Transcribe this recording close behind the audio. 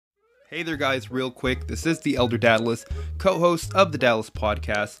Hey there guys, real quick, this is the Elder Daedalus, co-host of the Dallas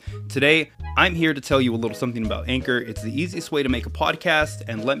Podcast. Today, I'm here to tell you a little something about Anchor. It's the easiest way to make a podcast,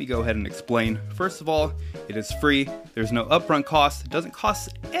 and let me go ahead and explain. First of all, it is free, there's no upfront cost, it doesn't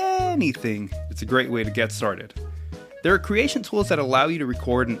cost anything. It's a great way to get started. There are creation tools that allow you to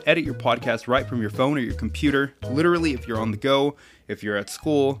record and edit your podcast right from your phone or your computer. Literally, if you're on the go, if you're at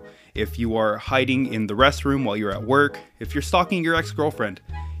school, if you are hiding in the restroom while you're at work, if you're stalking your ex-girlfriend,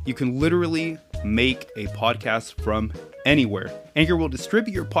 you can literally make a podcast from anywhere. Anchor will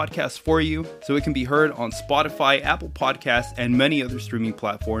distribute your podcast for you so it can be heard on Spotify, Apple Podcasts, and many other streaming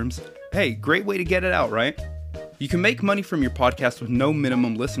platforms. Hey, great way to get it out, right? You can make money from your podcast with no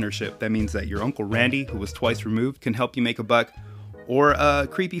minimum listenership. That means that your Uncle Randy, who was twice removed, can help you make a buck. Or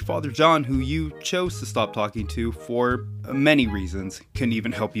creepy Father John, who you chose to stop talking to for many reasons, can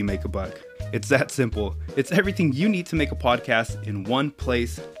even help you make a buck. It's that simple. It's everything you need to make a podcast in one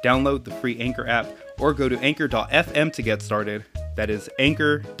place. Download the free Anchor app or go to anchor.fm to get started. That is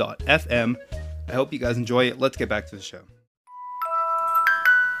anchor.fm. I hope you guys enjoy it. Let's get back to the show.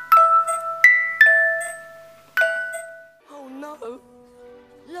 Oh no!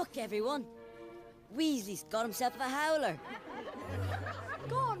 Look, everyone. Weasley's got himself a howler.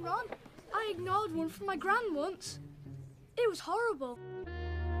 Go on, Ron. I ignored one from my gran once. It was horrible.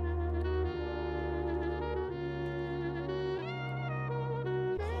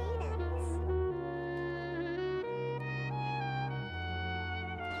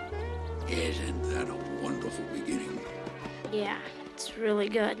 Isn't that a wonderful beginning? Yeah, it's really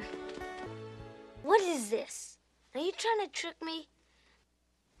good. What is this? Are you trying to trick me?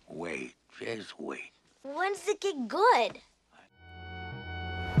 Wait, just wait. When's it get good?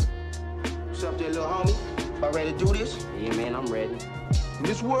 What's up there, little homie? About ready to do this? Yeah, man, I'm ready. In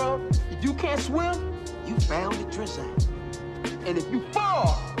this world, if you can't swim, you bound to drizzle. And if you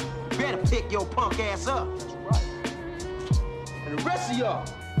fall, you better pick your punk ass up. That's right. And the rest of y'all,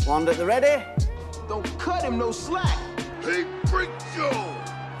 Wanda, you ready? don't cut him no slack. Hey, Break Joe,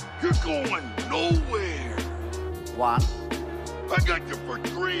 you're going nowhere. One. I got you for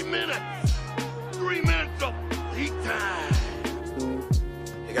 3 minutes. 3 minutes of heat time.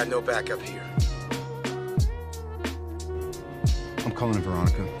 You got no backup here. I'm calling in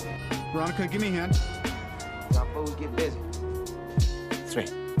Veronica. Veronica, give me a hand. Y'all fools get busy. 3.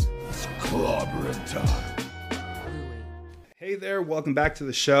 Clobbering time. Hey there, welcome back to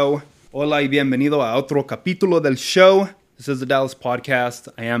the show. Hola y bienvenido a otro capítulo del show. This is the Dallas Podcast.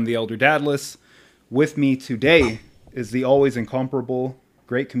 I am the Elder Daedalus. With me today is the always incomparable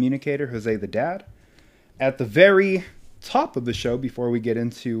great communicator, Jose the Dad. At the very top of the show, before we get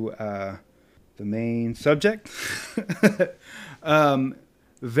into the main subject,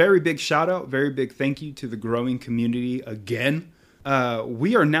 very big shout out, very big thank you to the growing community again.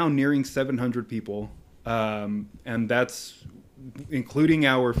 We are now nearing 700 people, and that's including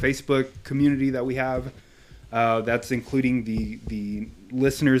our Facebook community that we have. That's including the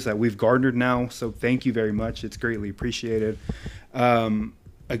listeners that we've garnered now. So thank you very much. It's greatly appreciated. Again,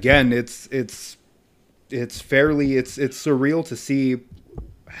 it's surreal to see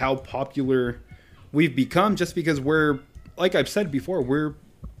how popular we've become, just because we're, like I've said before,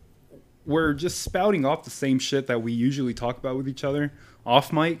 we're just spouting off the same shit that we usually talk about with each other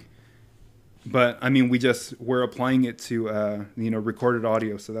off mic. But I mean, we're applying it to recorded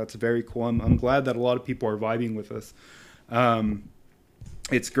audio, so that's very cool. I'm glad that a lot of people are vibing with us.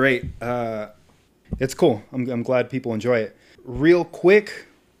 It's great. It's cool. I'm glad people enjoy it. Real quick,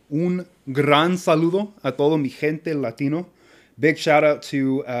 un gran saludo a todo mi gente latino. Big shout out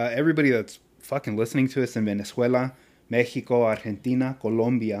to everybody that's fucking listening to us in Venezuela, Mexico, Argentina,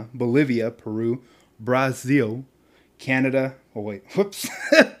 Colombia, Bolivia, Peru, Brazil, Canada. Oh wait, whoops.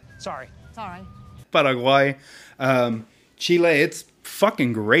 Sorry. It's all right. Paraguay, Chile. It's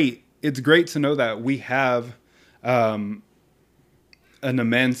fucking great. It's great to know that we have an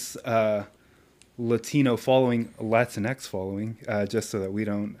immense Latino following, Latinx following, just so that we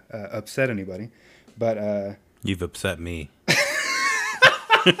don't upset anybody. But you've upset me.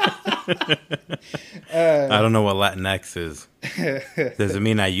 I don't know what Latinx is. Does it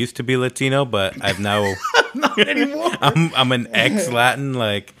mean I used to be Latino, but I've now not anymore? I'm an ex-Latin.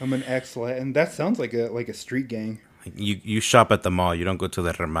 Like I'm an ex-Latin. That sounds like a street gang. You shop at the mall. You don't go to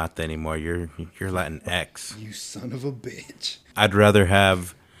the remate anymore. You're Latin X. You son of a bitch. I'd rather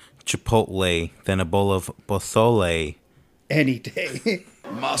have Chipotle than a bowl of pozole any day.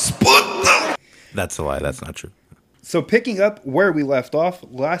 Mas puta. That's a lie. That's not true. So picking up where we left off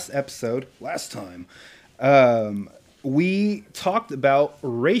last time, we talked about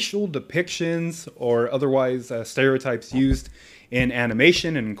racial depictions or otherwise stereotypes used in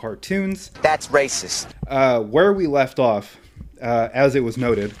animation and in cartoons. That's racist. Where we left off, as it was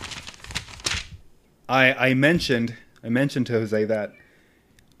noted, I mentioned to Jose that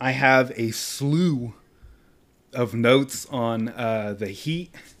I have a slew of notes on the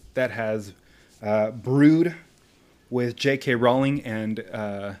heat that has brewed with J.K. Rowling and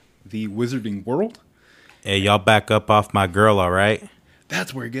the Wizarding World. Hey, y'all back up off my girl, all right?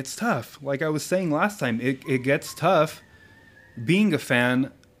 That's where it gets tough. Like I was saying last time, it gets tough being a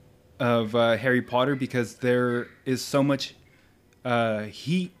fan of Harry Potter because there is so much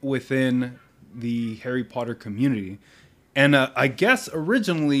heat within the Harry Potter community. And I guess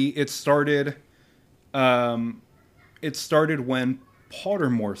originally it started when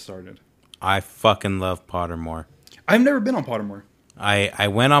Pottermore started. I fucking love Pottermore. I've never been on Pottermore. I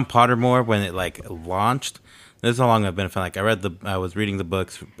went on Pottermore when it like launched. This is how long I've been a fan. Like I was reading the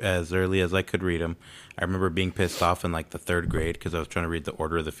books as early as I could read them. I remember being pissed off in like the 3rd grade because I was trying to read the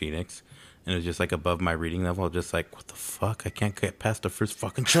Order of the Phoenix, and it was just like above my reading level. Just like, what the fuck? I can't get past the first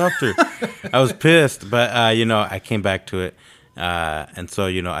fucking chapter. I was pissed, but I came back to it, and so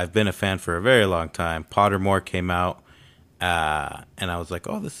I've been a fan for a very long time. Pottermore came out, and I was like,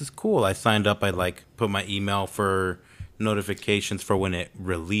 oh, this is cool. I signed up. I like put my email for notifications for when it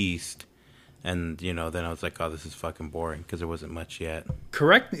released. And, then I was like, oh, this is fucking boring because there wasn't much yet.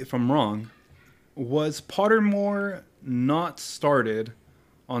 Correct me if I'm wrong. Was Pottermore not started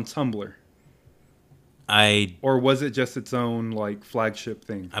on Tumblr? Or was it just its own, like, flagship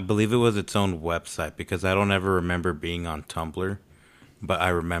thing? I believe it was its own website because I don't ever remember being on Tumblr. But I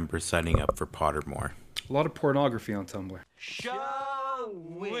remember signing up for Pottermore. A lot of pornography on Tumblr.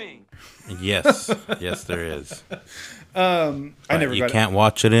 Showing. Yes. Yes, there is. You can't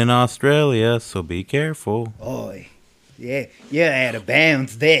watch it in Australia, so be careful. Oi. Yeah, you're out of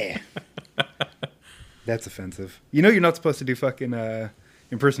bounds there. That's offensive. You're not supposed to do fucking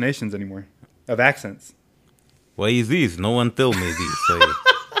impersonations anymore of accents. Why is this? No one told me this.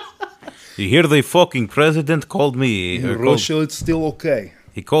 You hear the fucking president called me. In Russia, it's still okay.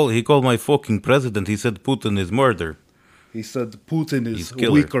 He called my fucking president. He said Putin is murder. He said Putin is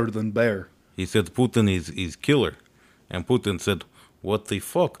weaker than bear. He said Putin is killer. And Putin said, what the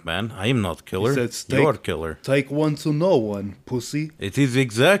fuck, man? I am not killer. He said, you're killer. Take one to know one, pussy. It is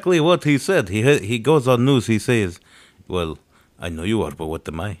exactly what he said. He goes on news. He says, well, I know you are, but what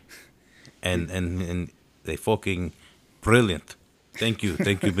am I? And they fucking brilliant. Thank you,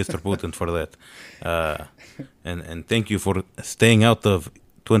 Mr. Putin, for that. And thank you for staying out of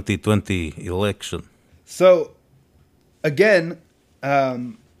 2020 election. So, again,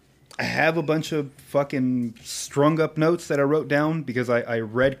 I have a bunch of fucking strung up notes that I wrote down because I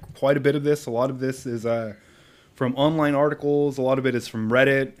read quite a bit of this. A lot of this is from online articles. A lot of it is from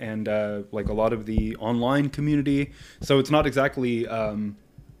Reddit and like a lot of the online community. So it's not exactly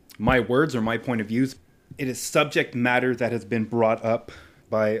my words or my point of views. It is subject matter that has been brought up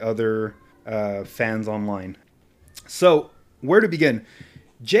by other fans online. So where to begin?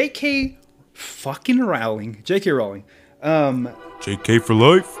 J.K. Rowling. J.K. for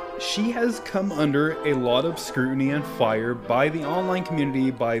life. She has come under a lot of scrutiny and fire by the online community,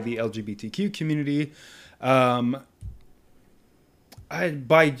 by the LGBTQ community.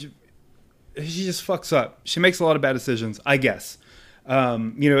 She just fucks up. She makes a lot of bad decisions, I guess.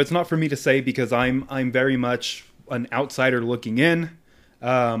 It's not for me to say because I'm very much an outsider looking in.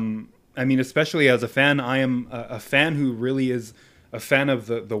 Especially as a fan, I am a fan who really is a fan of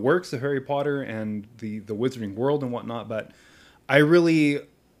the works of Harry Potter and the Wizarding World and whatnot. But I really,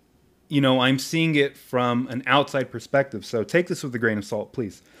 I'm seeing it from an outside perspective. So take this with a grain of salt,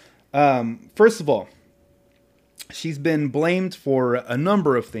 please. First of all, she's been blamed for a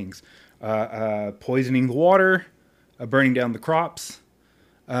number of things. Poisoning the water, burning down the crops,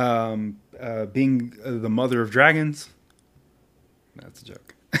 being the mother of dragons. That's a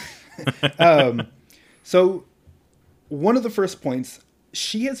joke. So one of the first points,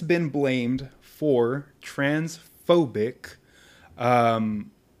 she has been blamed for transphobic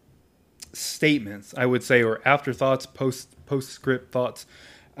statements, I would say, or afterthoughts, postscript thoughts.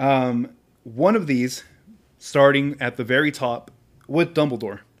 One of these, starting at the very top, with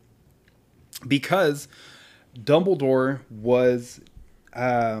Dumbledore. Because Dumbledore was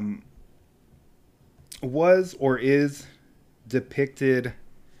or is depicted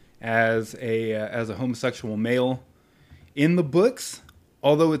as a homosexual male in the books,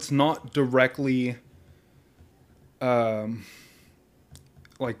 although it's not directly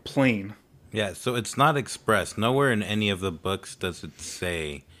like plain. Yeah, so it's not expressed. Nowhere in any of the books does it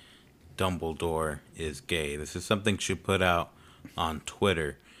say Dumbledore is gay. This is something she put out on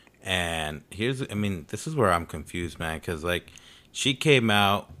Twitter. And this is where I'm confused, man, because, like, she came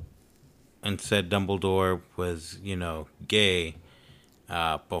out and said Dumbledore was, gay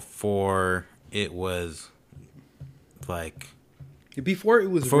before it was like before it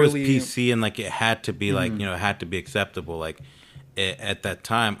was before really it was PC and like it had to be it had to be acceptable. Like at that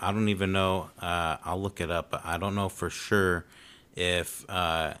time, I don't even know. I'll look it up, but I don't know for sure if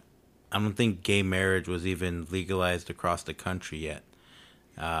I don't think gay marriage was even legalized across the country yet.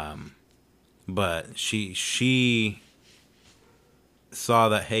 But she saw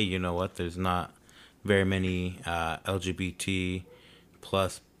that, hey, you know what? There's not very many LGBT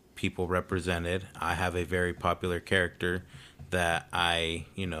plus people represented. I have a very popular character that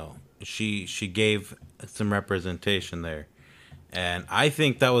she gave some representation there. And I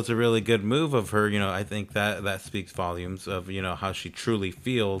think that was a really good move of her. I think that speaks volumes of, how she truly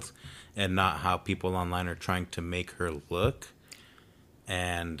feels and not how people online are trying to make her look.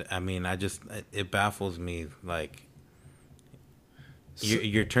 And I mean, it baffles me. Like,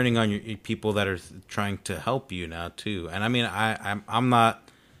 you're turning on your people that are trying to help you now too. And I mean, I'm not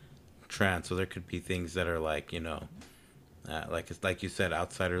trans, so there could be things that are like, like it's like you said,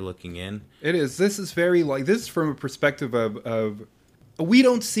 outsider looking in. It is. This is very this is from a perspective of we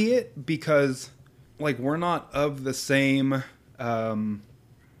don't see it because like we're not of the same. Although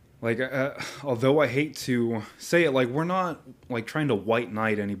I hate to say it, like we're not like trying to white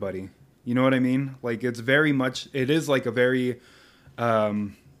knight anybody. You know what I mean? Like it's very much. It is like a very. I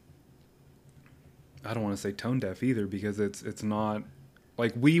don't want to say tone deaf either because it's not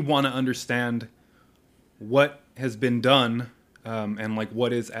like we want to understand what has been done and like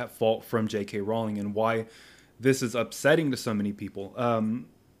what is at fault from J.K. Rowling and why this is upsetting to so many people.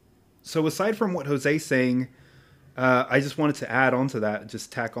 So aside from what Jose's saying, I just wanted to add on to that,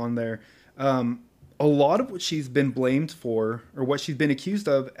 just tack on there. A lot of what she's been blamed for or what she's been accused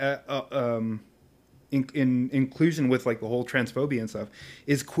of in inclusion with like the whole transphobia and stuff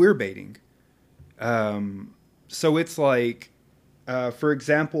is queer baiting. So it's like, for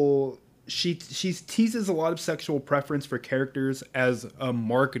example, she teases a lot of sexual preference for characters as a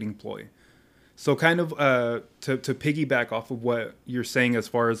marketing ploy. So kind of to piggyback off of what you're saying as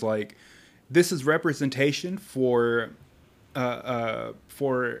far as like this is representation for a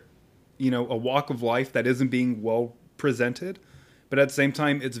walk of life that isn't being well presented, but at the same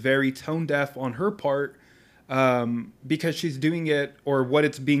time it's very tone deaf on her part because she's doing it, or what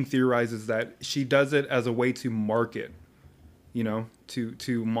it's being theorized is that she does it as a way to market, to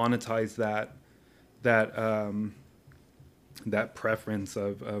monetize that preference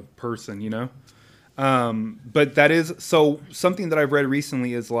of person, but that is so something that I've read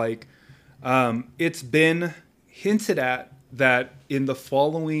recently is like it's been hinted at that in the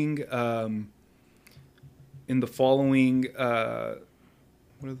following what are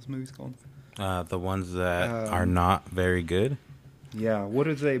those movies called? The ones that are not very good. Yeah, what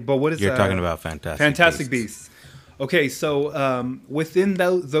are they? But what is you're talking about? Fantastic Beasts. Okay, so within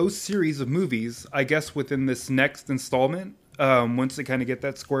those series of movies, I guess within this next installment, once they kind of get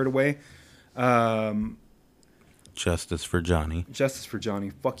that squared away, Justice for Johnny. Justice for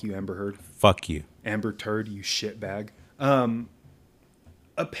Johnny. Fuck you, Amber Heard. Fuck you, Amber Turd. You shitbag.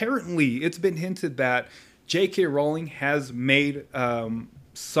 Apparently, it's been hinted that J.K. Rowling has made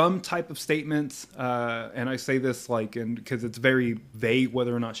some type of statements, and I say this because it's very vague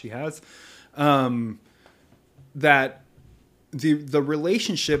whether or not she has. That the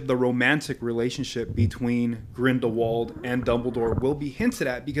relationship, the romantic relationship between Grindelwald and Dumbledore will be hinted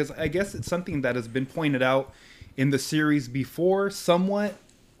at, because I guess it's something that has been pointed out in the series before somewhat.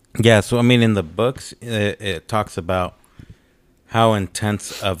 Yeah, so I mean in the books it talks about how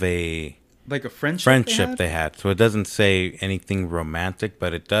intense of a friendship they had. So it doesn't say anything romantic,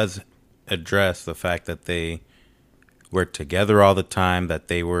 but it does address the fact that they were together all the time, that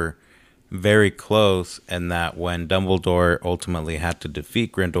they were very close, and that when Dumbledore ultimately had to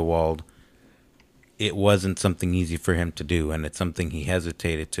defeat Grindelwald, it wasn't something easy for him to do, and it's something he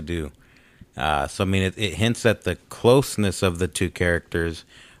hesitated to do. So I mean, it hints at the closeness of the two characters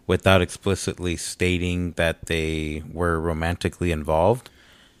without explicitly stating that they were romantically involved.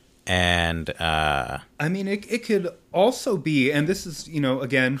 And I mean, it could also be, and this is,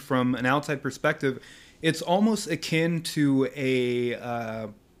 again, from an outside perspective, it's almost akin to a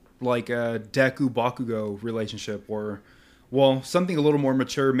like a Deku Bakugo relationship, or, well, something a little more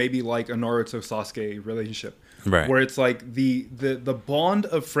mature, maybe like a Naruto Sasuke relationship, right? Where it's like the bond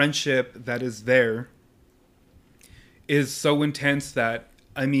of friendship that is there is so intense that,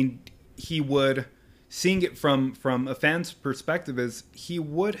 I mean, he would, seeing it from a fan's perspective, is he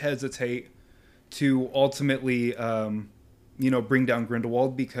would hesitate to ultimately, bring down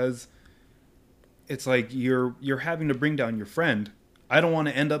Grindelwald, because it's like you're having to bring down your friend. I don't want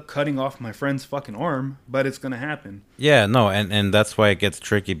to end up cutting off my friend's fucking arm, but it's going to happen. Yeah, no, and that's why it gets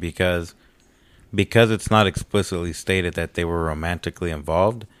tricky because it's not explicitly stated that they were romantically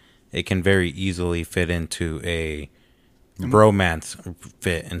involved. It can very easily fit into a bromance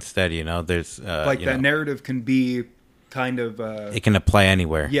fit instead. There's that narrative can be kind of it can apply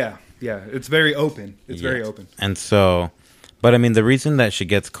anywhere. Yeah, it's very open. Very open. And so, but I mean, the reason that she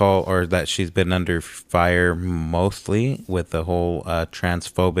gets called, or that she's been under fire mostly with the whole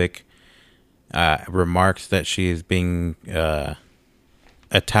transphobic remarks that she is being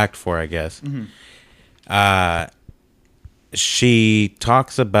attacked for, I guess. She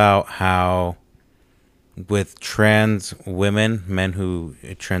talks about how with trans women, men who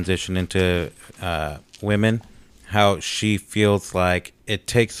transition into women, how she feels like it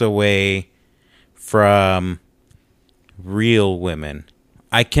takes away from real women.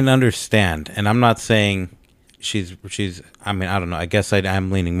 I can understand, and I'm not saying she's I mean, I don't know. I guess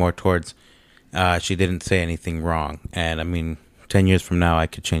I'm leaning more towards she didn't say anything wrong. And I mean, 10 years from now, I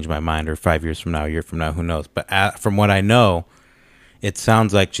could change my mind, or 5 years from now, a year from now, who knows? But from what I know, it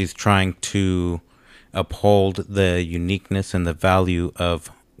sounds like she's trying to uphold the uniqueness and the value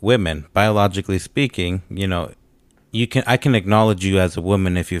of women. Biologically speaking, I can acknowledge you as a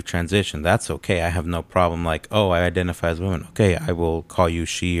woman if you've transitioned. That's okay. I have no problem. Like, oh, I identify as a woman. Okay, I will call you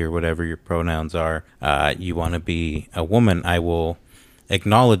she or whatever your pronouns are. You want to be a woman, I will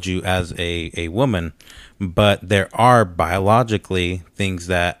acknowledge you as a woman. But there are biologically things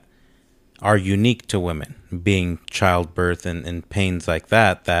that are unique to women, being childbirth and pains like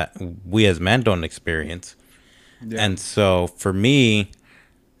that we as men don't experience. Yeah. And so for me,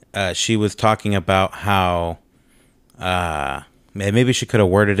 she was talking about how maybe she could have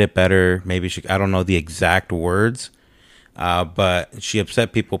worded it better. I don't know the exact words, but she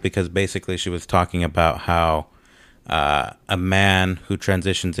upset people because basically she was talking about how a man who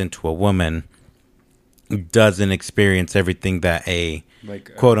transitions into a woman doesn't experience everything that a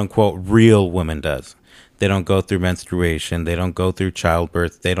quote unquote real woman does. They don't go through menstruation. They don't go through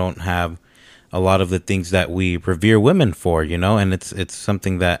childbirth. They don't have a lot of the things that we revere women for, and it's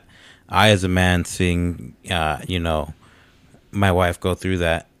something that I, as a man, seeing, my wife go through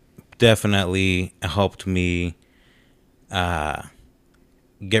that definitely helped me get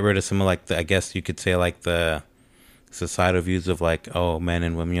rid of some of I guess you could say the societal views of men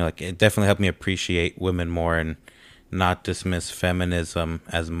and women. It definitely helped me appreciate women more and not dismiss feminism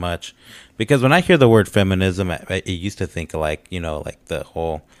as much. Because when I hear the word feminism, I used to think of the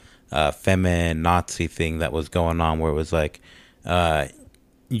whole feminine Nazi thing that was going on, where it was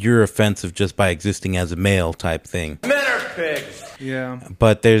you're offensive just by existing as a male type thing. Men are pigs. Yeah.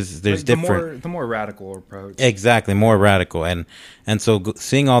 But there's different... The more radical approach. Exactly, more radical. And so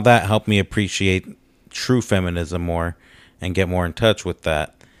seeing all that helped me appreciate true feminism more and get more in touch with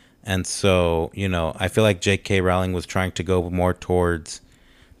that. And so, I feel like J.K. Rowling was trying to go more towards,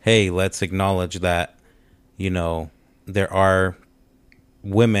 hey, let's acknowledge that, there are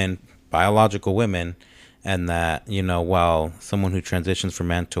women, biological women, and that, while someone who transitions from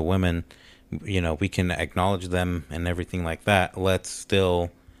man to woman, we can acknowledge them and everything like that, let's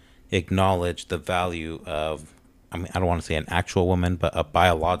still acknowledge the value of, I don't want to say an actual woman, but a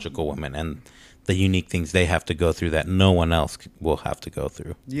biological woman, and the unique things they have to go through that no one else will have to go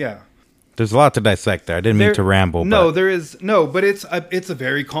through. Yeah. There's a lot to dissect there. I didn't mean to ramble. No, there is. No, but it's a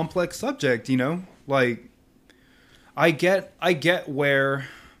very complex subject, I get where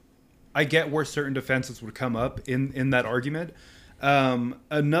certain defenses would come up in that argument.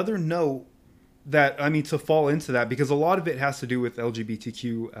 Another note that, to fall into that, because a lot of it has to do with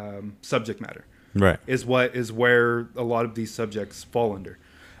LGBTQ subject matter. Right. Is where a lot of these subjects fall under.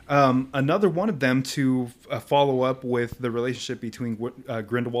 Another one of them to follow up with the relationship between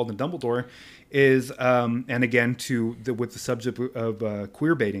Grindelwald and Dumbledore is, and again with the subject of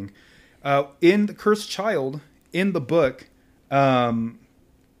queer baiting, in The Cursed Child, in the book,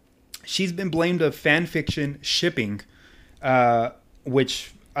 she's been blamed of fan fiction shipping,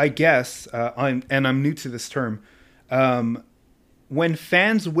 which I guess, I'm new to this term, when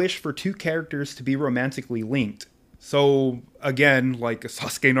fans wish for two characters to be romantically linked. So, again, like a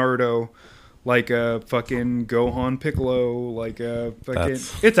Sasuke Naruto, like a fucking Gohan Piccolo, like a fucking...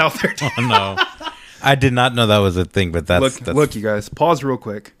 It's out there. Oh, no. I did not know that was a thing, but that's... Look, you guys, pause real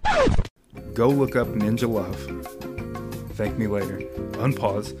quick. Go look up Ninja Love. Thank me later.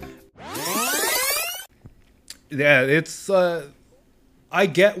 Unpause. Yeah, it's... I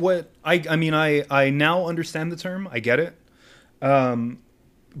get what... I now understand the term. I get it.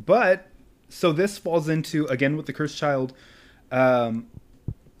 But... So this falls into, again, with The Cursed Child,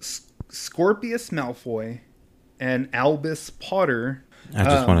 Scorpius Malfoy and Albus Potter. I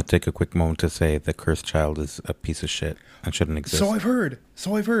just want to take a quick moment to say the cursed child is a piece of shit and shouldn't exist. So I've heard.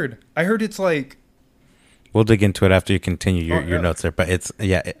 I heard it's like... We'll dig into it after you continue your notes there. But it's,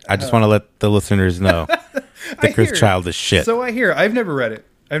 I just want to let the listeners know the cursed child is shit. So I hear. I've never read it.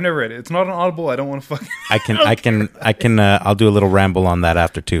 It's not on Audible. I don't want to fucking... I'll do a little ramble on that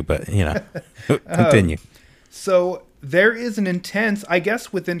after too, but continue. So there is an intense, I guess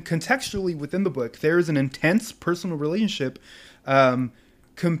contextually within the book, there is an intense personal relationship in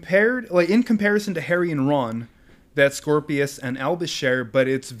comparison to Harry and Ron that Scorpius and Albus share, but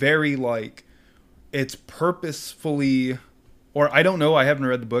it's very like, it's purposefully, or I don't know, I haven't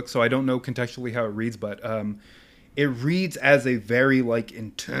read the book, so I don't know contextually how it reads, but it reads as a very like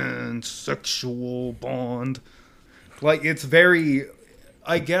intense sexual bond. Like it's very,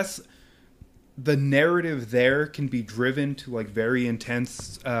 I guess the narrative there can be driven to like very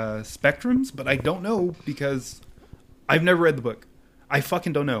intense spectrums, but I don't know because I've never read the book. I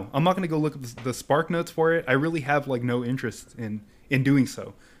fucking don't know. I'm not going to go look up the Spark Notes for it. I really have like no interest in doing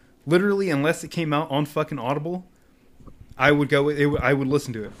so. Literally, unless it came out on fucking Audible, I would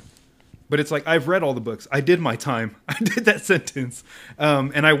listen to it. But it's like, I've read all the books. I did my time. I did that sentence.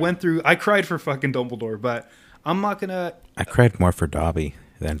 And I cried for fucking Dumbledore, but I'm not going to... I cried more for Dobby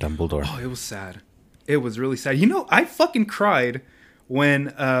than Dumbledore. Oh, it was sad. It was really sad. I fucking cried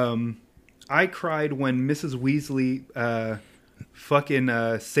when Mrs. Weasley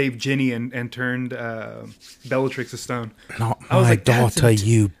saved Ginny and turned Bellatrix to stone. Not my daughter,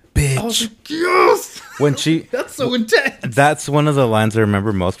 you bitch. I was like, yes! When she... That's so intense. That's one of the lines I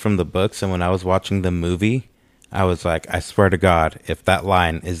remember most from the books, and when I was watching the movie, I was like, I swear to God, if that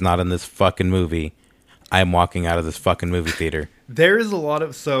line is not in this fucking movie, I am walking out of this fucking movie theater. There is a lot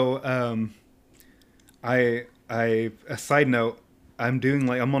of... So, a side note,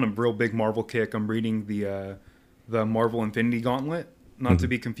 I'm on a real big Marvel kick. I'm reading the Marvel Infinity Gauntlet, not to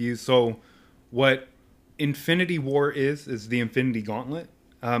be confused. So what Infinity War is the Infinity Gauntlet.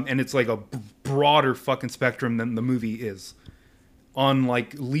 And it's like a broader fucking spectrum than the movie is. On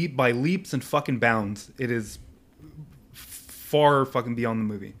like by leaps and fucking bounds, it is far fucking beyond the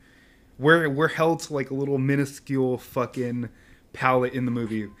movie. We're held to like a little minuscule fucking palette in the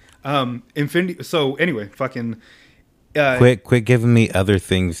movie. Infinity. So anyway, fucking. Quit giving me other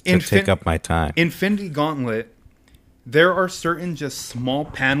things to take up my time. Infinity Gauntlet. There are certain just small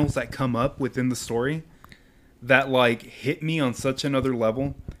panels that come up within the story that like hit me on such another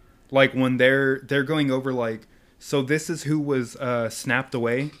level. Like when they're going over like, so this is who was snapped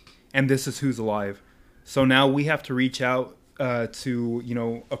away and this is who's alive. So now we have to reach out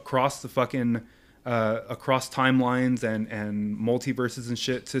to, across the fucking, across timelines and multiverses and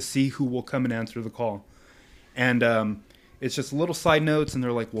shit to see who will come and answer the call. And it's just little side notes, and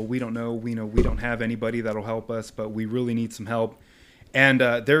they're like, well, we don't know. We don't have anybody that'll help us, but we really need some help. And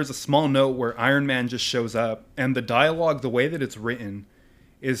there's a small note where Iron Man just shows up, and the dialogue, the way that it's written,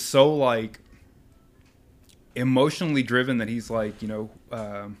 is so, like, emotionally driven that he's like,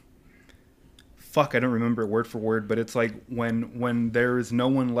 fuck, I don't remember it word for word, but it's like when there is no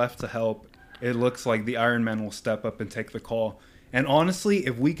one left to help, it looks like the Iron Man will step up and take the call. And honestly,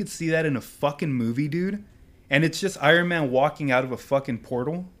 if we could see that in a fucking movie, dude, and it's just Iron Man walking out of a fucking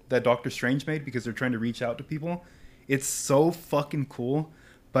portal that Doctor Strange made because they're trying to reach out to people, it's so fucking cool.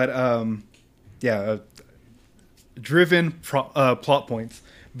 But, driven plot points.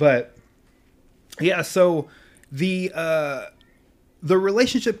 But, yeah, so the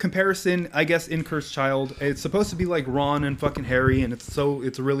relationship comparison, I guess, in Cursed Child, it's supposed to be like Ron and fucking Harry, and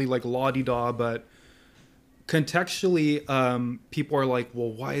it's really like la-di-da, but contextually, people are like,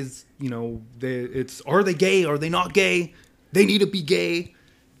 well, why is, are they gay? Are they not gay? They need to be gay.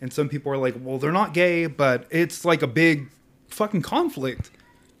 And some people are like, well, they're not gay, but it's like a big fucking conflict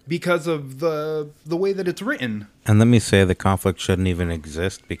because of the way that it's written. And let me say the conflict shouldn't even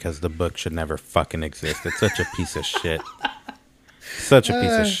exist because the book should never fucking exist. It's such a piece of shit. Such a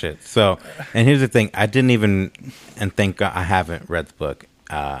piece of shit. So, and here's the thing. I didn't even, and thank God I haven't read the book,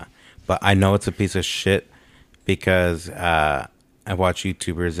 but I know it's a piece of shit because I watch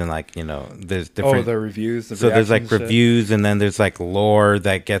YouTubers and there's different... the reviews. So there's reviews and then there's lore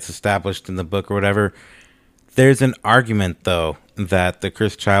that gets established in the book or whatever. There's an argument, though, that The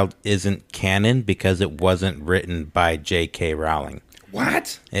Cursed Child isn't canon because it wasn't written by J.K. Rowling.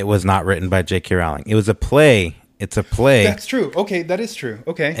 What? It was not written by J.K. Rowling. It was a play. It's a play. That's true. Okay, that is true.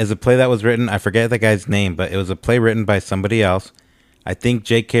 Okay. It's a play that was written, I forget the guy's name, but it was a play written by somebody else. I think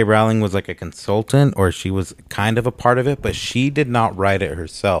J.K. Rowling was like a consultant or she was kind of a part of it, but she did not write it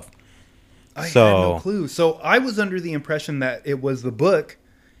herself. I had no clue. So I was under the impression that it was the book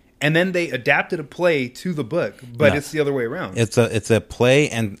And then they adapted a play to the book, but No. it's the other way around. It's a play,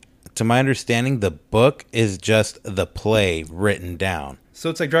 and to my understanding, the book is just the play written down. So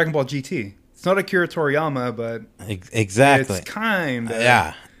it's like Dragon Ball GT. It's not Akira Toriyama, but Exactly. it's kind of.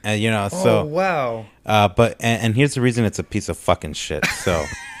 Yeah. And Oh, wow. But here's the reason it's a piece of fucking shit. So,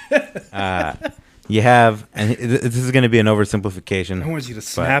 you have, and this is going to be an oversimplification. I want you to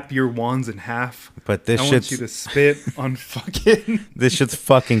snap your wands in half. But this I want shit's you to spit on fucking. this shit's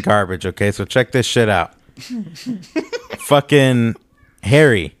fucking garbage. Okay, so check this shit out. Fucking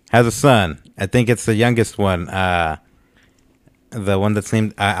Harry has a son. I think it's the youngest one. The one that's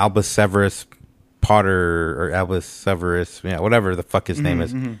named Albus Severus Potter or Albus Severus, whatever the fuck his name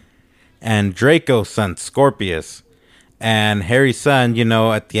is. And Draco's son, Scorpius. And Harry's son,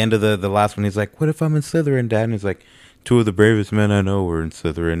 at the end of the last one, he's like, what if I'm in Slytherin, Dad? And he's like, 2 of the bravest men I know were in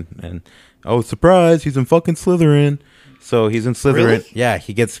Slytherin. And, oh, surprise, he's in fucking Slytherin. So he's in Slytherin. Really? Yeah,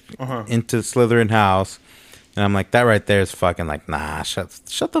 he gets into Slytherin house. And I'm like, that right there is fucking like, nah, shut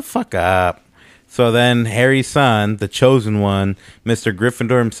the fuck up. So then Harry's son, the chosen one, Mr.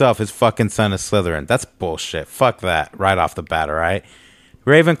 Gryffindor himself, his fucking son is Slytherin. That's bullshit. Fuck that right off the bat, all right?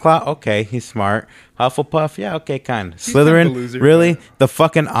 Ravenclaw, okay, he's smart. Hufflepuff, yeah, okay, kind. Slytherin, loser, really? but- The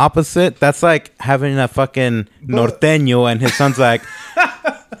fucking opposite? That's like having a fucking norteño and his son's like,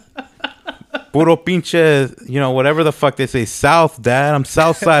 puro pinche, whatever the fuck they say, South, Dad. I'm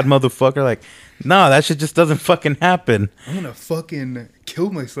Southside, motherfucker. Like, no, that shit just doesn't fucking happen. I'm gonna fucking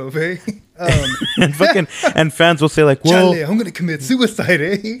kill myself, eh? And fans will say like, well, Charlie, I'm gonna commit suicide,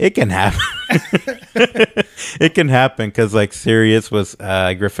 eh? it can happen. It can happen because like Sirius was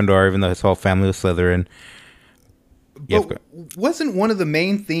Gryffindor, even though his whole family was Slytherin. But wasn't one of the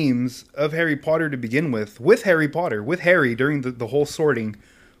main themes of Harry Potter to begin with Harry Potter, with Harry during the whole sorting,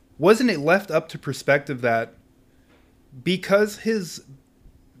 wasn't it left up to perspective that because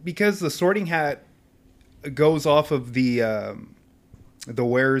the sorting hat goes off of the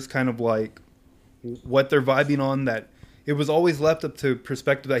wearer's kind of like what they're vibing on, that it was always left up to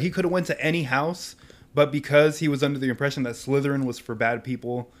perspective that he could have went to any house, but because he was under the impression that Slytherin was for bad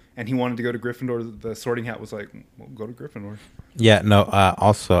people and he wanted to go to Gryffindor, the sorting hat was like, well, go to Gryffindor. Yeah, no,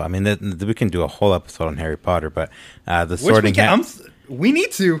 also, I mean, we can do a whole episode on Harry Potter, but the sorting hat... We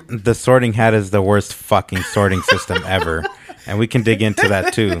need to. The sorting hat is the worst fucking sorting system ever. And we can dig into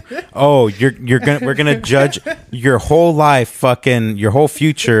that too. Oh, we're gonna judge your whole life, fucking your whole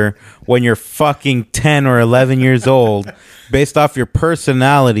future when you're fucking 10 or 11 years old, based off your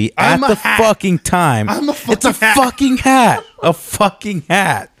personality at the fucking time. It's a fucking hat. A fucking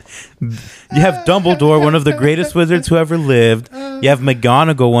hat. You have Dumbledore, one of the greatest wizards who ever lived. You have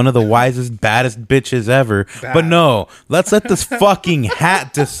McGonagall, one of the wisest, baddest bitches ever. But no, let's let this fucking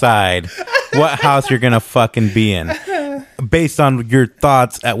hat decide what house you're gonna fucking be in, based on your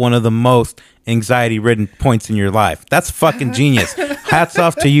thoughts at one of the most anxiety-ridden points in your life. That's fucking genius. Hats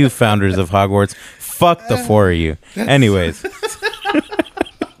off to you, founders of Hogwarts. Fuck the 4 of you. Anyways.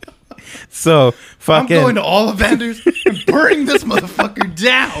 So fucking, I'm going to Ollivanders and burning this motherfucker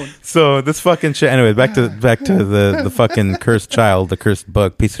down. So this fucking shit. Anyway, back to the fucking cursed child, the cursed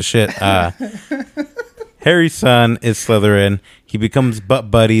book, piece of shit. Harry's son is Slytherin. He becomes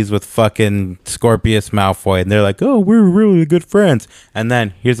butt buddies with fucking Scorpius Malfoy, and they're like, "Oh, we're really good friends." And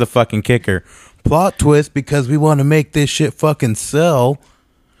then here's the fucking kicker: plot twist, because we want to make this shit fucking sell.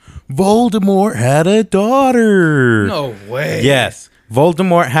 Voldemort had a daughter. No way. Yes.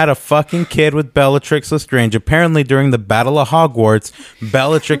 Voldemort had a fucking kid with Bellatrix Lestrange. Apparently, during the Battle of Hogwarts,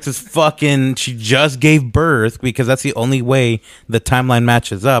 Bellatrix is fucking... She just gave birth, because that's the only way the timeline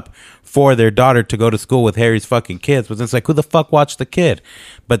matches up for their daughter to go to school with Harry's fucking kids. But it's like, who the fuck watched the kid?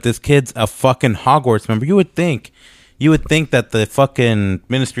 But this kid's a fucking Hogwarts member. You would think that the fucking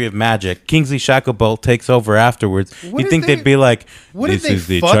Ministry of Magic, Kingsley Shacklebolt, takes over afterwards. You'd think they'd be like, this is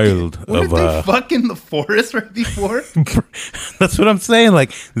the child of... What did they fuck in the forest right before? That's what I'm saying.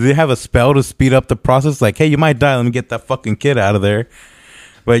 Like, they have a spell to speed up the process. Like, hey, you might die. Let me get that fucking kid out of there.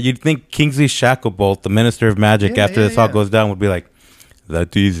 But you'd think Kingsley Shacklebolt, the Minister of Magic, after this all goes down, would be like,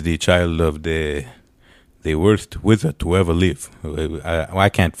 that is the child of the worst wizard to ever live. I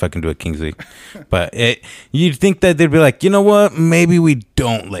can't fucking do it, Kingsley. But you'd think that they'd be like, you know what? Maybe we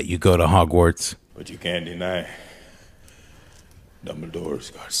don't let you go to Hogwarts. But you can't deny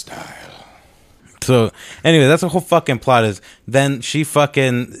Dumbledore's got style. So, anyway, that's the whole fucking plot is then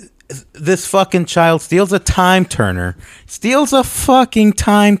this fucking child steals a time turner,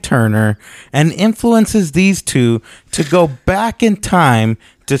 and influences these two to go back in time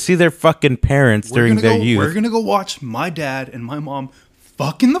to see their fucking parents during their youth. We're going to go watch my dad and my mom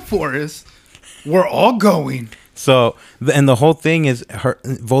fuck in the forest. We're all going. So, and the whole thing is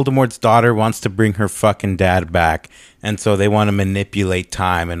Voldemort's daughter wants to bring her fucking dad back. And so they want to manipulate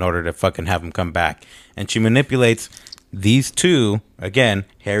time in order to fucking have him come back. And she manipulates these two, again,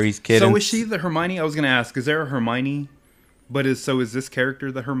 Harry's kid. So is she the Hermione? I was going to ask, is there a Hermione? But is this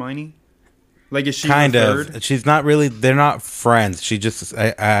character the Hermione? Like, is she kind referred? of? She's not really. They're not friends. She just.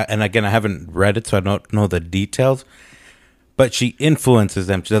 And again, I haven't read it, so I don't know the details. But she influences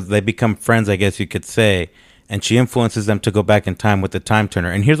them. They become friends, I guess you could say. And she influences them to go back in time with the time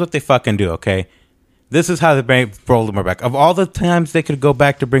turner. And here's what they fucking do. Okay, this is how they bring Voldemort back. Of all the times they could go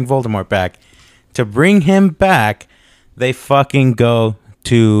back to bring Voldemort back, to bring him back, they fucking go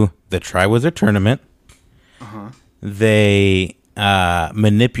to the Triwizard Tournament. They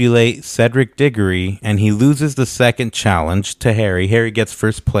manipulate Cedric Diggory, and he loses the second challenge to Harry. Harry gets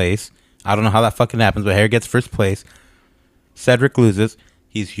first place. I don't know how that fucking happens, but Harry gets first place. Cedric loses.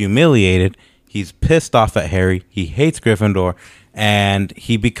 He's humiliated. He's pissed off at Harry. He hates Gryffindor, and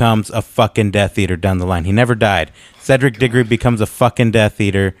he becomes a fucking Death Eater down the line. He never died. Cedric Diggory becomes a fucking Death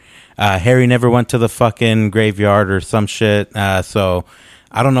Eater. Harry never went to the fucking graveyard or some shit. So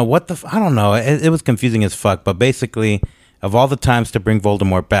I don't know what I don't know. It was confusing as fuck, but basically, of all the times to bring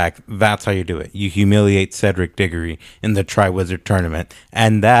Voldemort back, that's how you do it. You humiliate Cedric Diggory in the Triwizard Tournament.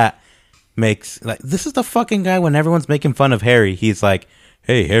 And that makes, like, this is the fucking guy when everyone's making fun of Harry. He's like,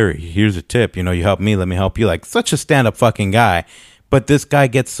 hey, Harry, here's a tip. You know, you help me, let me help you. Like, such a stand-up fucking guy. But this guy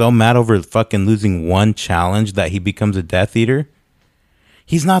gets so mad over fucking losing one challenge that he becomes a Death Eater.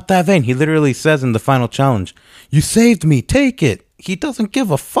 He's not that vain. He literally says in the final challenge, you saved me, take it. He doesn't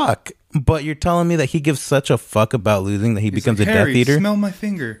give a fuck. But you're telling me that he gives such a fuck about losing that he becomes like, a Death Eater? Smell my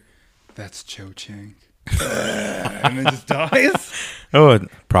finger. That's Cho Chang. And then just dies. Oh,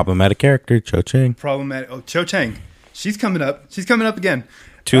 problematic character, Cho Chang. Problematic. Oh, Cho Chang. She's coming up. She's coming up again.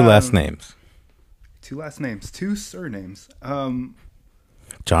 Two last names. Two last names. Two surnames.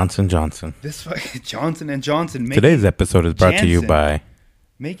 Johnson. This Johnson and Johnson. Today's episode is brought to you by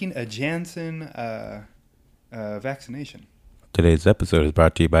making a Janssen vaccination. Today's episode is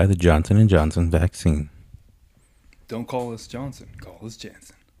brought to you by the Johnson & Johnson vaccine. Don't call us Johnson. Call us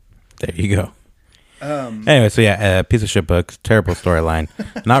Janssen. There you go. Anyway, so yeah, piece of shit book. Terrible storyline.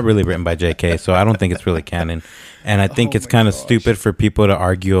 Not really written by J.K., so I don't think it's really canon. And I think it's kind of stupid for people to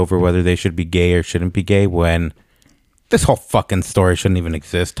argue over whether they should be gay or shouldn't be gay when this whole fucking story shouldn't even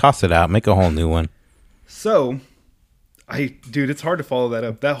exist. Toss it out. Make a whole new one. So, dude, it's hard to follow that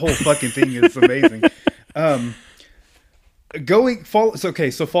up. That whole fucking thing is amazing.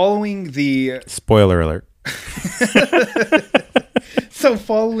 So following the spoiler alert. So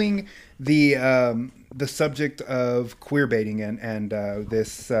following the subject of queer baiting and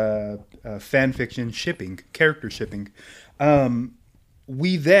this fan fiction character shipping,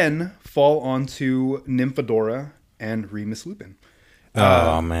 we then fall onto Nymphadora and Remus Lupin.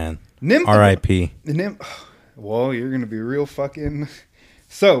 Oh man, R.I.P. Well, you're gonna be real fucking.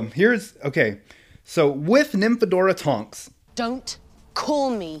 So So with Nymphadora Tonks. Don't call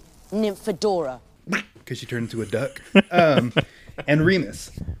me Nymphadora. Because she turned into a duck. And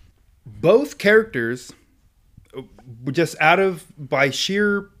Remus. Both characters, just by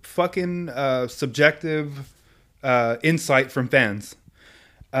sheer fucking subjective insight from fans,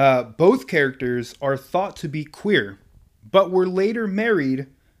 both characters are thought to be queer, but were later married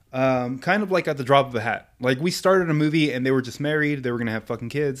kind of like at the drop of a hat. Like, we started a movie and they were just married, they were going to have fucking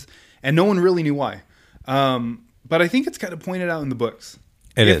kids, and no one really knew why. But I think it's kind of pointed out in the books.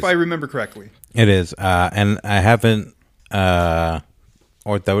 If I remember correctly. It is. And I haven't...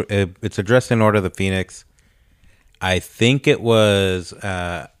 it's addressed in Order of the Phoenix. I think it was...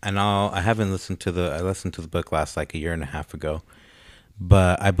 I listened to the book last like a year and a half ago.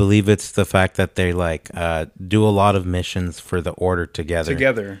 But I believe it's the fact that they do a lot of missions for the Order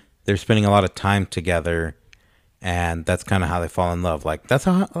together. They're spending a lot of time together. And that's kind of how they fall in love. Like, that's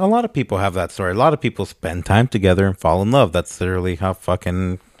how a lot of people have that story. A lot of people spend time together and fall in love. That's literally how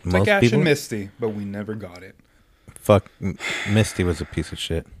fucking it's most like Ash people... and Misty, but we never got it. Fuck, Misty was a piece of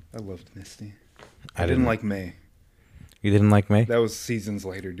shit. I loved Misty. I didn't like May. You didn't like May? That was seasons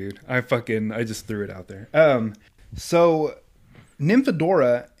later, dude. I just threw it out there. So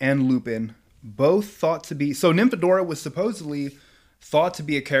Nymphadora and Lupin both thought to be... So Nymphadora was supposedly thought to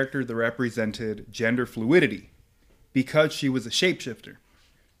be a character that represented gender fluidity, because she was a shapeshifter.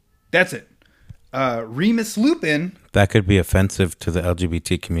 That's it. Remus Lupin... That could be offensive to the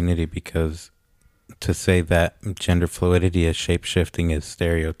LGBT community, because to say that gender fluidity is shapeshifting is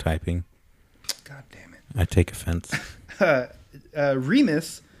stereotyping. God damn it. I take offense.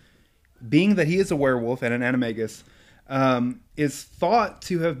 Remus, being that he is a werewolf and an animagus, is thought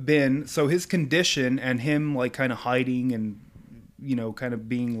to have been, so his condition and him like kind of hiding and, you know, kind of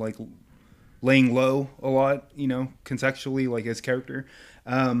being like laying low a lot, you know, contextually, like his character,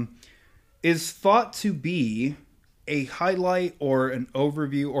 is thought to be a highlight or an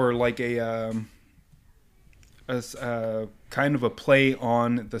overview or like a kind of a play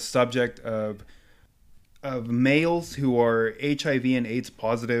on the subject of males who are HIV and AIDS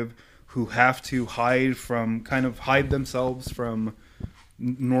positive, who have to hide themselves from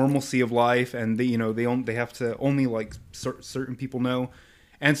normalcy of life, and they have to only like certain people know.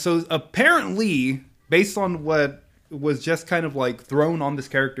 And so apparently, based on what was just kind of like thrown on this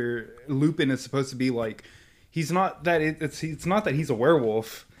character, Lupin is supposed to be like, it's not that he's a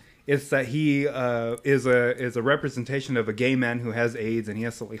werewolf. It's that he is a representation of a gay man who has AIDS, and he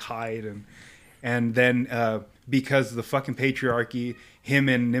has to like hide, and then because of the fucking patriarchy, him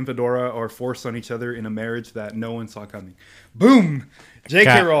and Nymphadora are forced on each other in a marriage that no one saw coming. Boom!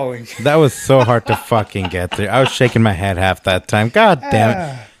 J.K. Rowling. That was so hard to fucking get through. I was shaking my head half that time. God damn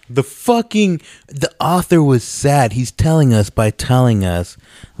it. The author was sad. He's telling us by telling us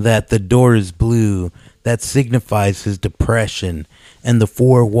that the door is blue. That signifies his depression. And the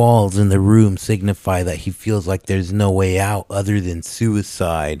four walls in the room signify that he feels like there's no way out other than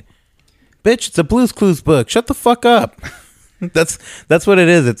suicide. Bitch, it's a Blue's Clues book. Shut the fuck up. That's what it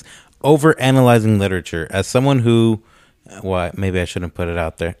is. It's over-analyzing literature. As someone who... Well, maybe I shouldn't put it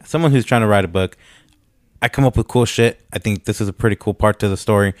out there. Someone who's trying to write a book, I come up with cool shit. I think this is a pretty cool part to the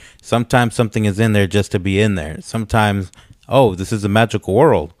story. Sometimes something is in there just to be in there. Sometimes, this is a magical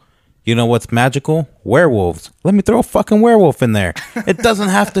world. You know what's magical? Werewolves. Let me throw a fucking werewolf in there. It doesn't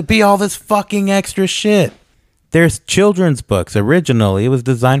have to be all this fucking extra shit. There's children's books. Originally, it was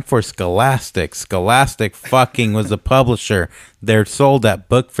designed for Scholastic. Scholastic fucking was the publisher. They're sold at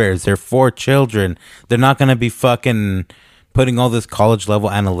book fairs. They're for children. They're not going to be fucking putting all this college level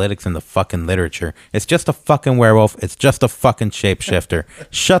analytics in the fucking literature. It's just a fucking werewolf. It's just a fucking shapeshifter.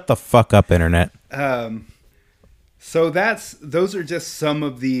 Shut the fuck up, internet. So those are just some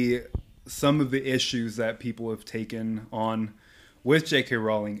of the issues that people have taken on with J.K.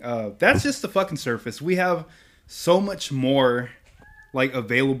 Rowling. That's just the fucking surface. We have so much more like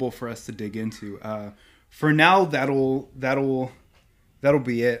available for us to dig into. For now, that'll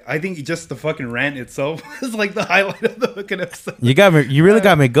be it. I think just the fucking rant itself is like the highlight of the fucking episode. You really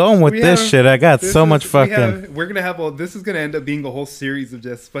got me going with this shit. I got so much fucking... We're gonna have this is gonna end up being a whole series of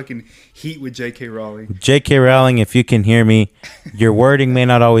just fucking heat with J.K. Rowling. J.K. Rowling, if you can hear me, your wording may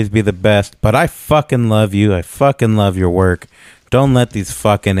not always be the best, but I fucking love you. I fucking love your work. Don't let these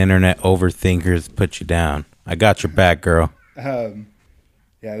fucking internet overthinkers put you down. I got your back, girl. Yeah,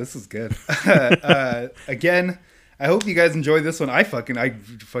 this is good. Again, I hope you guys enjoyed this one. I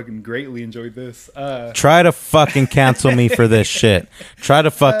fucking greatly enjoyed this. Try to fucking cancel me for this shit. Try to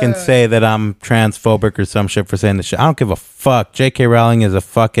fucking say that I'm transphobic or some shit for saying this shit. I don't give a fuck. J.K. Rowling is a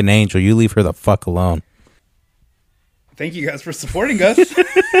fucking angel. You leave her the fuck alone. Thank you guys for supporting us.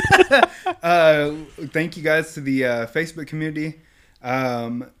 Thank you guys to the Facebook community.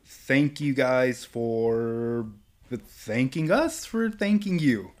 Thank you guys for thanking us for thanking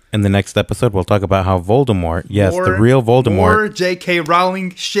you. In the next episode, we'll talk about how Voldemort, the real Voldemort. More J.K.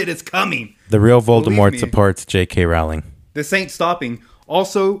 Rowling shit is coming. The real Voldemort supports J.K. Rowling. This ain't stopping.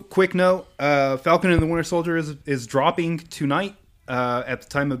 Also, quick note, Falcon and the Winter Soldier is dropping tonight. At the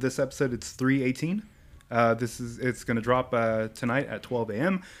time of this episode, it's 3/18. It's going to drop tonight at 12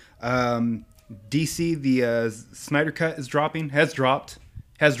 a.m. DC, the Snyder Cut has dropped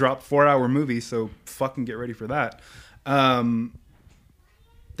 4-hour movie, so fucking get ready for that.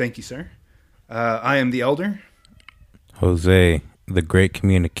 Thank you, sir. I am the Elder. Jose, the great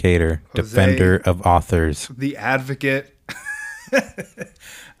communicator, defender of authors. The advocate.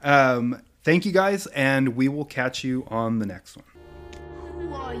 Thank you guys, and we will catch you on the next one.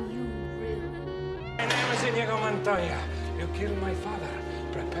 Who are you, really? My name is Inigo Montoya. You killed my father.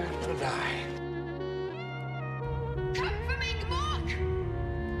 Prepare to die. Come for me, Gmork!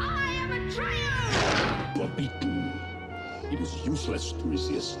 I am a traitor! You are beaten. It is useless to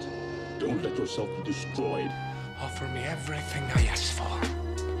resist. Don't let yourself be destroyed. Offer me everything I ask for.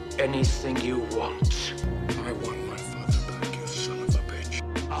 Anything you want. I want my father back, you son of a bitch.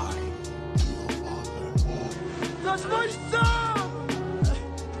 I am your father. That's my son!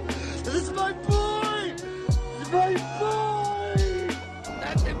 This is my boy! My boy!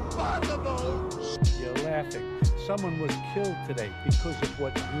 That's impossible! You're laughing. Someone was killed today because of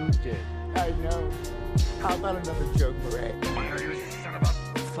what you did. I know. How about another joke, Murray? You son of a...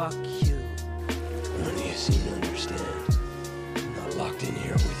 Fuck you. None of you seem to understand. I'm not locked in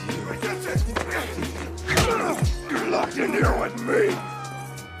here with you. locked in here with me.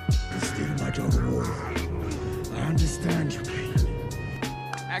 Still my daughter war. I understand your pain.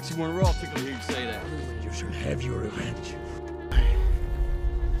 Actually, when we're all tickled to hear you say that. You shall have your revenge.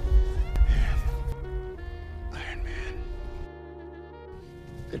 Iron Man.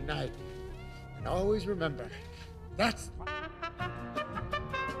 Good night. And always remember, that's